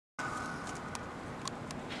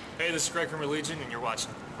Hey, this is Greg from Religion, and you're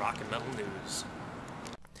watching Rock and Metal News.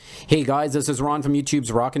 Hey guys, this is Ron from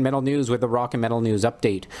YouTube's Rock and Metal News with the Rock and Metal News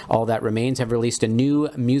update. All That Remains have released a new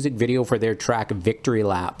music video for their track Victory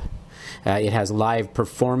Lap. It has live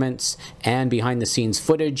performance and behind-the-scenes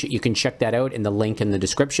footage. You can check that out in the link in the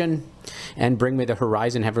description. And Bring Me the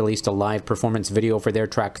Horizon have released a live performance video for their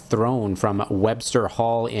track Throne from Webster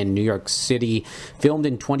Hall in New York City, filmed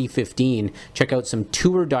in 2015. Check out some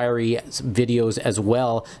tour diary videos as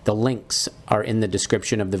well. The links are in the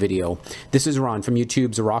description of the video. This is Ron from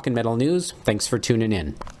YouTube's Rock and Metal News. Thanks for tuning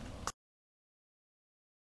in.